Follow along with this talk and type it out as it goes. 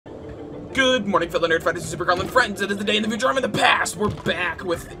Good morning, fellow nerd fighters and super gremlin friends. It is the day in the future. I'm in the past. We're back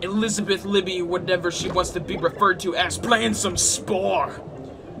with Elizabeth, Libby, whatever she wants to be referred to as, playing some Spore.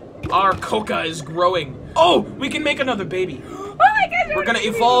 Our Coca is growing. Oh, we can make another baby. Oh my God! We're gonna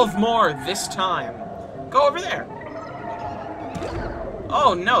evolve more this time. Go over there.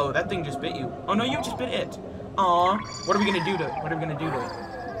 Oh no, that thing just bit you. Oh no, you just bit it. Aw. What are we gonna do to it? What are we gonna do to it?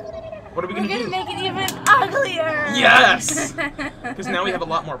 What are we gonna do? We're gonna make it even uglier! Yes! Because now we have a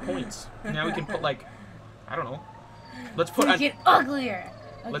lot more points. Now we can put, like, I don't know. Let's put make it uglier.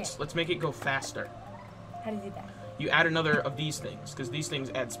 Okay. Let's make it go faster. How do you do that? You add another of these things, because these things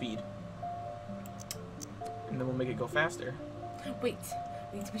add speed. And then we'll make it go faster. Wait,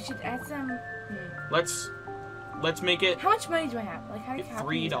 we should add some. Let's make it. How much money do I have? Like how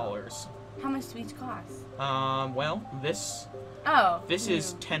 $3. How much do each cost? Well, this. Oh. This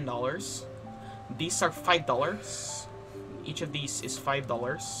is $10. These are $5. Each of these is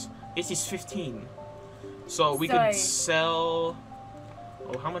 $5. This is 15. So we could sell.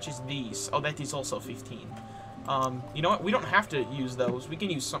 Oh, how much is these? Oh, that is also 15. You know what? We don't have to use those. We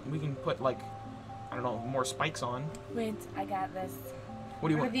can use something. We can put, like, I don't know, more spikes on. Wait, I got this. What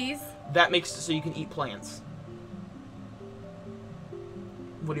do you want? Are these? That makes it so you can eat plants.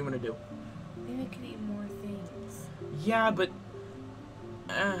 What do you want to do? Maybe I could eat more things. Yeah, but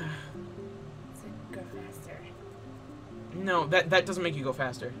So go faster. no, that doesn't make you go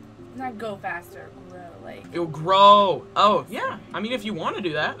faster. Not go faster, grow, like. It'll grow. Oh, yeah. I mean, if you want to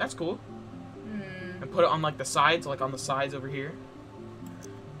do that, that's cool. And put it on, like, the sides, like on the sides over here.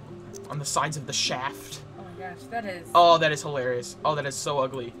 On the sides of the shaft. Oh my gosh, that is. Oh, that is hilarious. Oh, that is so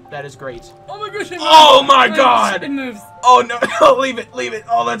ugly. That is great. Oh my gosh! Oh my God! It moves. Oh no! Leave it! Leave it!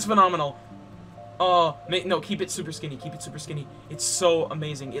 Oh, that's phenomenal. Oh no! Keep it super skinny. Keep it super skinny. It's so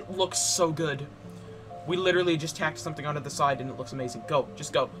amazing. It looks so good. We literally just tacked something onto the side and it looks amazing. Go!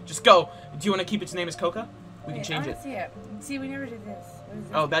 Just go! Just go! Do you want to keep its name as Coca? We can change it. See it. See, we never did this. What is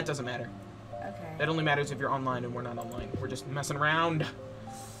this? Oh, that doesn't matter. Okay. That only matters if you're online and we're not online. We're just messing around.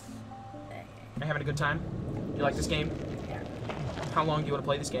 Okay. Are you having a good time? Do you like this game? Yeah. How long do you want to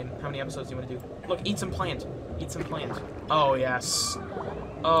play this game? How many episodes do you want to do? Look, eat some plant. Eat some plant. Oh, yes.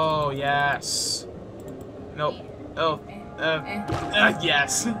 Oh, yes. Nope. Oh.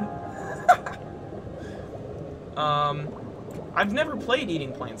 Yes. I've never played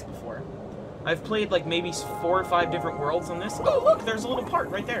eating plants before. I've played, like, maybe 4 or 5 different worlds on this. Oh, look, there's a little part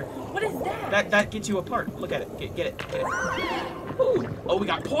right there. What is that? That gets you a part. Look at it. Get it. Get it. Ooh. Oh, we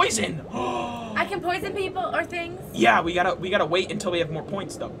got poison. I can poison people or things? Yeah, we gotta wait until we have more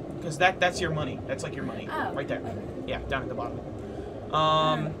points though, because that's your money. That's like your money, right there. Yeah, down at the bottom.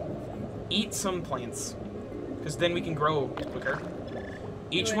 Eat some plants, because then we can grow quicker.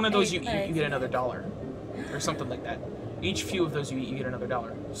 Each one of those you eat, you get another $1, or something like that. Each few of those you eat, you get another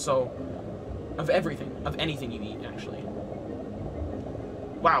 $1. So, of everything, of anything you eat, actually.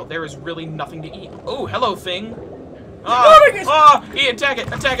 Wow, there is really nothing to eat. Oh, hello, thing. Attack it,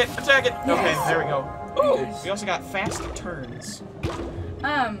 attack it, attack it. Yes. Okay, there we go. Ooh, we also got fast turns.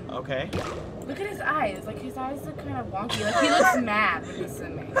 Okay. Look at his eyes. Like, his eyes look kind of wonky. Like, he looks mad when he's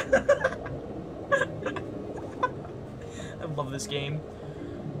swimming. I love this game.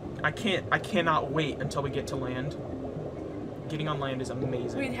 I cannot wait until we get to land. Getting on land is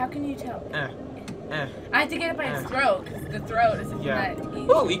amazing. Wait, how can you tell? I have to get it by his throat, because the throat is yeah. not easy.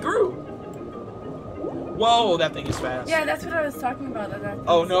 Oh, he grew. Whoa, that thing is fast. Yeah, that's what I was talking about. That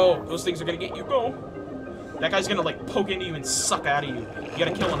Oh no, those things are gonna get you. Go. That guy's gonna, like, poke into you and suck out of you. You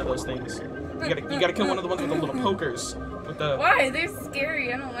gotta kill one of those things. You gotta kill one of the ones with the little pokers. With the. Why? They're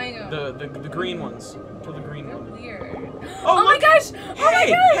scary. I don't like them. The green ones. Kill the green They're one. weird. Oh my gosh! Hey! Oh my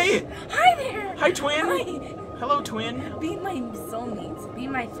gosh! Hey! Hi there! Hi, twin. Hi. Hello, twin. Be my soulmate. Be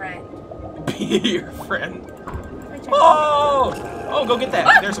my friend. Be your friend. Oh! Oh, go get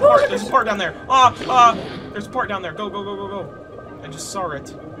that. There's a part. There's a part down there. There's a part down there. Go, go, go, go, go. I just saw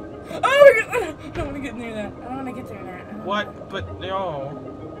it. Oh my God! I don't want to get near that. I don't want to get near that. What? But no.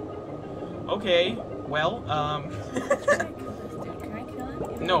 Okay. Well, Can I kill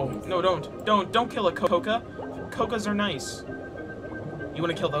him? No, don't kill a Coca. Cocas are nice. You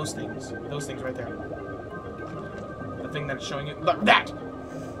want to kill those things. Those things right there. The thing that's showing you. That!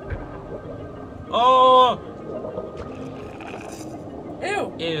 Oh!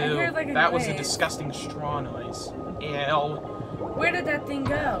 Ew! Ew. Like that was a disgusting straw noise. Ew. Where did that thing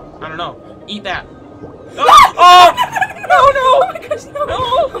go? I don't know. Eat that. Oh! No, no! Oh my gosh, no! No!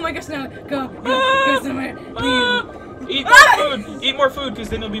 Oh my gosh, no! Go somewhere. Leave. Eat more food! Eat more food, because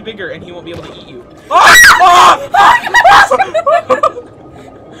then he'll be bigger and he won't be able to eat you.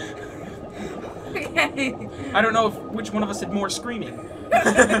 Okay. I don't know which one of us did more screaming.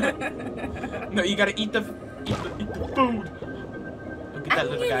 No, you gotta eat the food. Oh, get that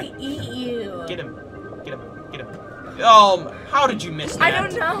little guy. I'm gonna eat you. Get him. Get him. Get him. Oh, how did you miss that? I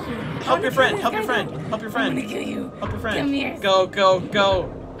don't know. Help your friend. Help your friend. Help your friend. I'm gonna kill you. Help your friend. Come here. Go, go, go.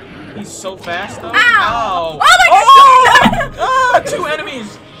 He's so fast, though. Ow! Ow. Oh my gosh! Ah, 2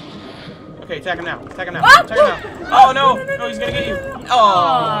 enemies. Okay, attack him now. Attack him now. Attack him now. Oh, no. No, he's gonna get you.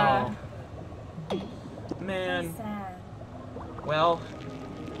 Oh. Man. Well,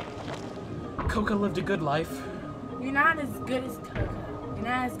 Coca lived a good life. You're not as good as Coca. You're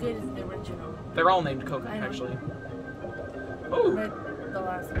not as good as the original. They're all named Coca, actually. Ooh. But the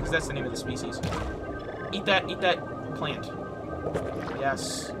last one. Because that's the name of the species. Eat that plant.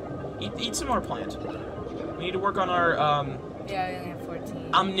 Yes. Eat some more plant. We need to work on our, Yeah, I only have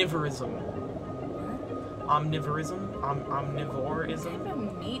 14. omnivorism. What? Omnivorism? Omnivorism? What type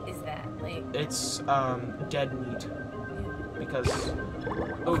of meat is that? Like... It's, dead meat. Because...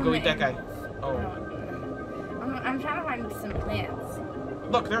 Oh, go eat that guy. Oh. I'm trying to find some plants.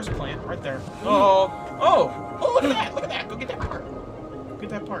 Look, there's a plant right there. Oh! Oh! Oh, look at that! Look at that! Go get that part. Get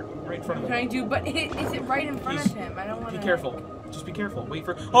that part right in front of him. Trying to, but is it right in front of him? I don't want to. Be careful. Just be careful. Wait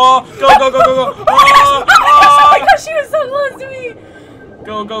for. Oh! Go! Go! Go! Go! Go! Oh my gosh! She was so close to me.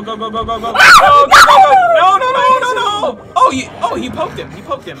 Go! Go! Go! Go! Go! Go! Go! Go! Go! Go! Go! No! No! No! No! No! Oh! You poked him. You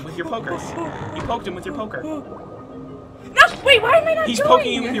poked him with your pokers. You poked him with your poker. No! Wait! Why am I not? He's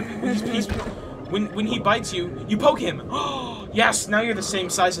poking you with your. When he bites you, you poke him. Yes. Now you're the same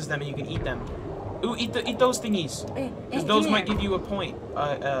size as them, and you can eat them. Ooh, eat those thingies. Because those might give you a point,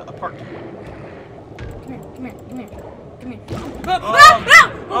 a part. Come here.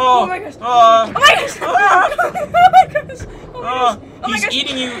 Oh my gosh! Oh my gosh! Oh my gosh! He's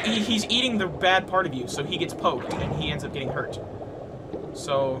eating you. He's eating the bad part of you, so he gets poked and he ends up getting hurt.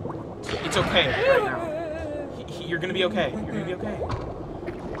 So it's okay right now. You're gonna be okay. You're gonna be okay.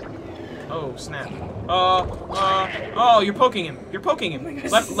 Oh snap! Oh, you're poking him. You're poking him. Oh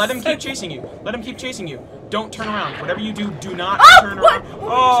gosh, let him keep chasing you. Let him keep chasing you. Don't turn around. Whatever you do, do not turn what? around.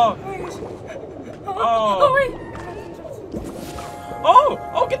 Oh! Oh! Wait!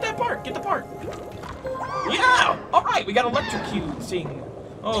 Oh! Get that part. Get the part. Yeah! All right, we got electrocuting.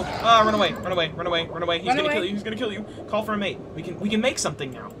 Oh! Run away! Run away! Run away! Run away! He's gonna kill you. He's gonna kill you. Call for a mate. We can make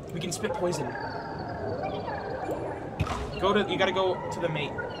something now. We can spit poison. You gotta go to the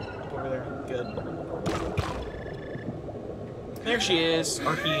mate. Over there. Good. There she is,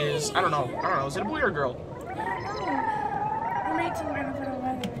 or he is. I don't know. Is it a boy or a girl?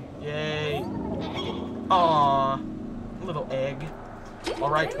 Yay. Aww. Little egg.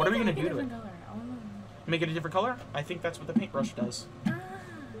 Alright, what are we gonna do to it? Make it a different color? I think that's what the paintbrush does.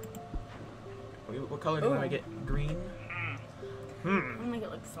 What color do you want to make it? Green? I'll make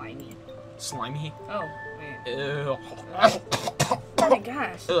it look slimy. Slimy? Oh, wait. Ew. Oh my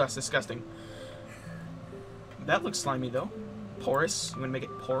gosh. Ew, that's disgusting. That looks slimy though. Porous. You want to make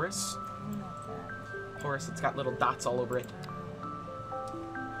it porous? Porous. It's got little dots all over it.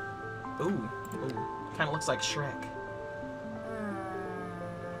 Ooh. Kind of looks like Shrek.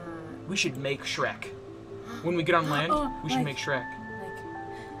 We should make Shrek. When we get on land, we should make Shrek.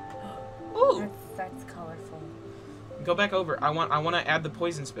 Ooh. That's colorful. Go back over. I want to add the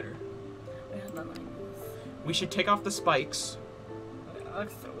poison spitter. We should take off the spikes. It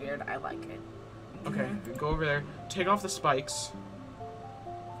looks so weird. I like it. Okay, go over there. Take off the spikes.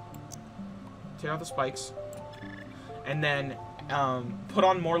 Take off the spikes. And then put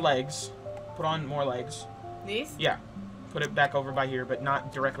on more legs. Put on more legs. These? Yeah. Put it back over by here, but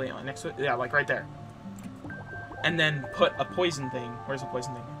not directly on next to it. Yeah, like right there. And then put a poison thing. Where's the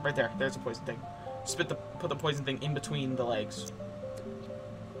poison thing? Right there. There's a poison thing. Put the poison thing in between the legs.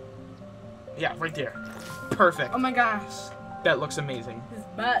 Yeah, right there. Perfect. Oh my gosh. That looks amazing. His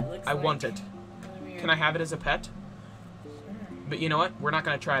butt looks I want it. Weird. Can I have it as a pet? Sure. But you know what? We're not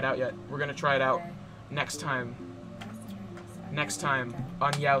going to try it out yet. We're going to try it out next time. Next time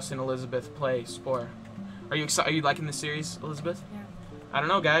on YAOES and Elizabeth Play Spore. Are you excited? Are you liking this series, Elizabeth? Yeah. I don't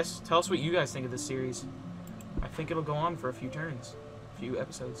know, guys. Tell us what you guys think of this series. I think it'll go on for a few few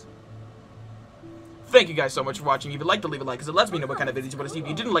episodes. Thank you guys so much for watching. If you'd like to leave a like, because it lets me know what kind of videos you want to see. If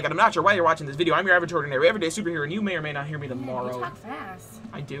you didn't like it, I'm not sure why you're watching this video. I'm your average ordinary everyday superhero, and you may or may not hear me tomorrow. You talk fast.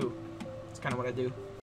 I do. It's kind of what I do.